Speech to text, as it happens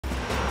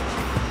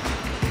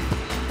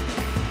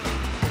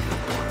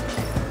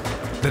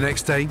the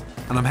next day,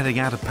 and I'm heading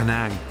out of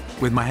Penang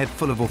with my head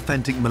full of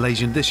authentic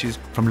Malaysian dishes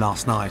from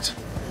last night.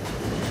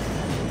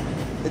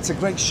 It's a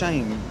great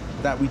shame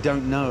that we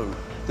don't know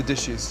the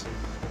dishes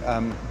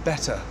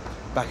better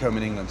back home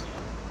in England.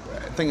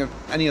 Think of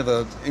any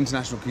other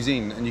international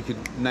cuisine and you could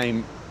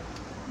name,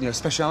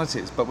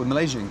 specialities, but with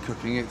Malaysian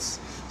cooking, it's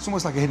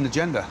almost like a hidden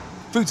agenda.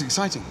 Food's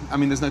exciting. I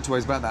mean, there's no two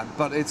ways about that,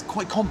 but it's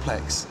quite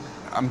complex.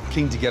 I'm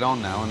keen to get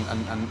on now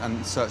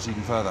and search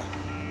even further.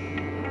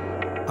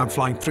 I'm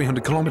flying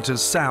 300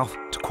 kilometres south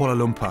to Kuala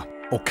Lumpur,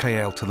 or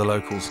KL to the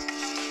locals.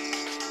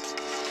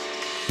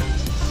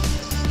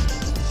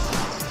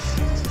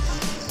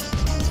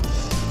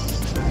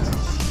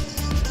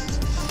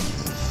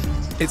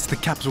 It's the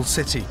capital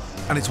city,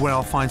 and it's where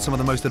I'll find some of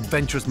the most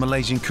adventurous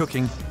Malaysian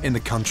cooking in the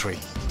country.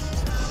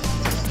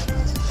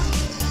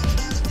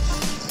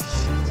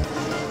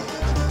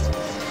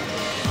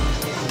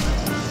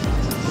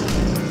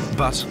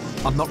 But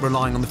I'm not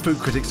relying on the food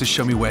critics to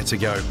show me where to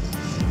go.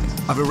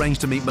 I've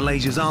arranged to meet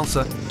Malaysia's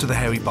answer to the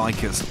hairy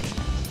bikers.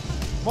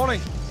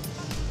 Morning.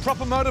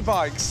 Proper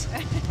motorbikes.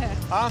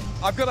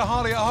 I've got a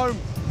Harley at home.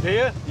 Do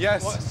you?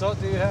 Yes. What sort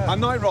do you have? A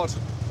night rod.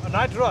 A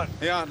night rod?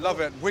 Yeah,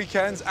 love it.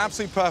 Weekends,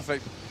 absolutely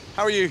perfect.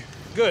 How are you?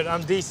 Good,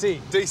 I'm DC.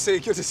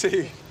 DC, good to see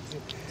you.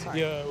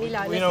 Yeah,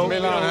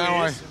 Milan, how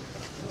are you?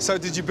 So,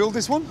 did you build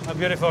this one? I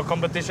built it for a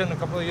competition a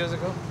couple of years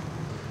ago.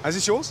 Is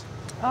it yours?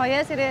 Oh,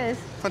 yes, it is.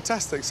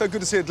 Fantastic. So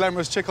good to see a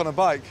glamorous chick on a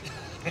bike.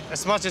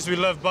 As much as we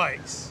love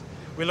bikes,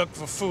 we look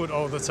for food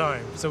all the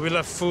time. So we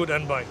love food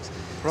and bikes.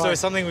 Right. So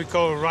it's something we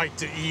call right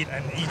to eat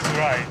and eat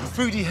right.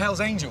 Foodie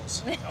Hells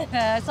Angels.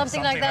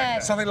 Something like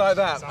that. Something like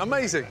that. Something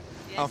amazing.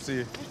 Yes. After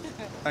you.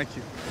 Thank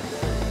you.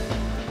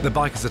 The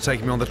bikers are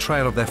taking me on the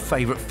trail of their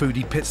favourite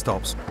foodie pit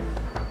stops.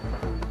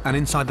 And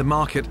inside the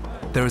market,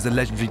 there is a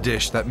legendary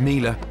dish that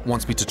Mila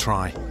wants me to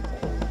try.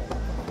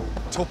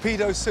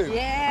 Torpedo soup?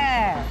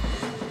 Yeah.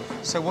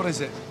 So what is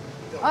it?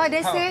 Oh,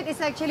 they said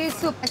it's actually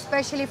soup,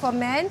 especially for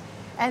men.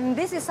 And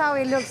this is how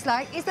it looks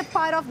like. It's a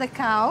part of the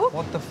cow.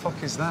 What the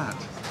fuck is that?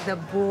 The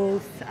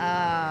bull's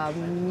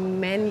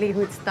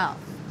manlyhood stuff.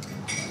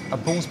 A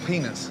bull's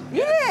penis?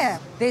 Yeah.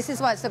 This is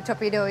what soup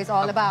torpedo is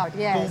all about,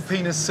 yes. Bull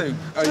penis soup.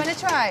 Do you want to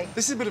try?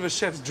 This is a bit of a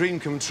chef's dream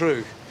come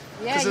true.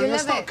 Yeah, you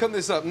let's love not it. cut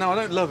this up. No, I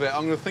don't love it.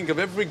 I'm going to think of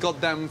every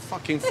goddamn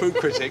fucking food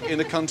critic in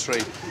the country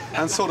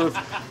and sort of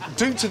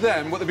do to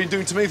them what they've been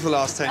doing to me for the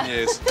last 10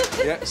 years.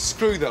 Yeah,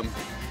 screw them.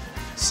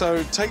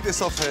 So take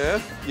this off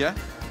here, yeah?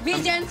 Be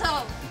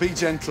gentle. Be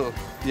gentle,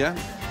 yeah?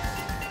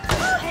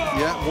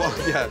 Yeah, what?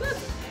 Yeah.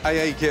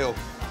 AA Gill.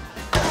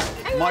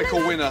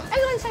 Michael Winner. Hang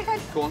on a second.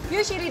 Go on.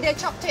 Usually they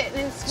chopped it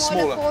in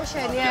smaller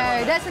portion.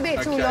 Yeah, that's a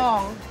bit too Okay.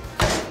 long.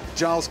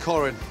 Giles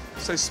Corrin.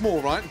 So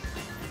small, right?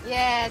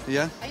 Yes.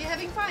 Yeah. Are you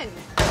having fun?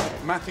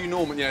 Matthew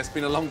Norman, yeah, it's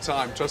been a long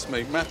time, trust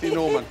me. Matthew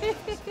Norman.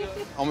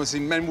 Honestly,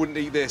 men wouldn't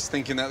eat this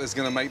thinking that it's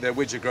going to make their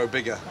widget grow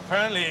bigger.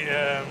 Apparently,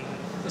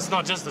 it's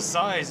not just the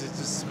size, it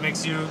just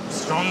makes you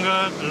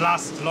stronger,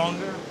 last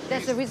longer.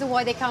 That's the reason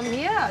why they come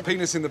here.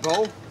 Penis in the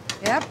bowl.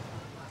 Yep.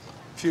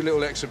 A few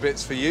little extra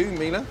bits for you,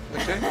 Mila,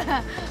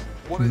 okay?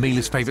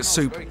 Mila's favourite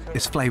soup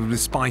is flavoured with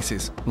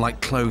spices, like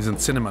cloves and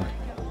cinnamon.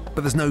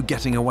 But there's no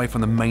getting away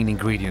from the main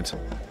ingredient.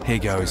 Here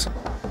goes.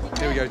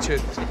 Here we go,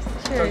 cheers.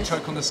 Don't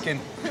choke on the skin.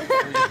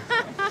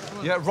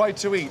 Yeah, right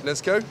to eat. Let's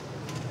go.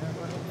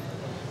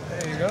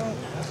 There you go.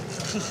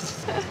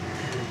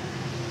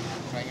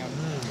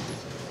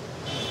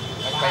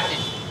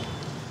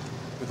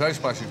 It's very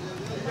spicy.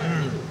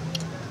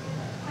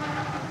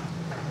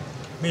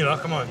 Mila,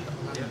 come on.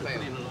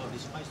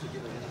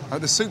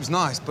 The soup's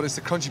nice, but it's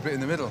the crunchy bit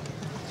in the middle.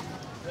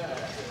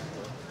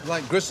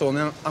 Like gristle,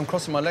 now I'm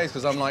crossing my legs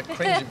because I'm like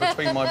cringing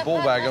between my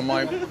ball bag and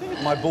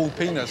my ball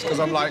penis because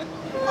I'm like,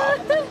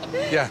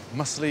 yeah,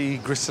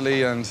 muscly,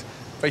 gristly and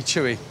very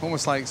chewy.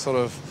 Almost like sort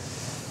of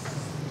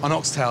an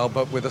oxtail,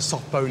 but with a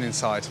soft bone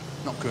inside.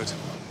 Not good.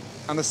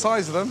 And the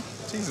size of them,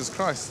 Jesus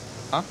Christ,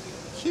 huh?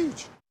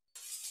 Huge.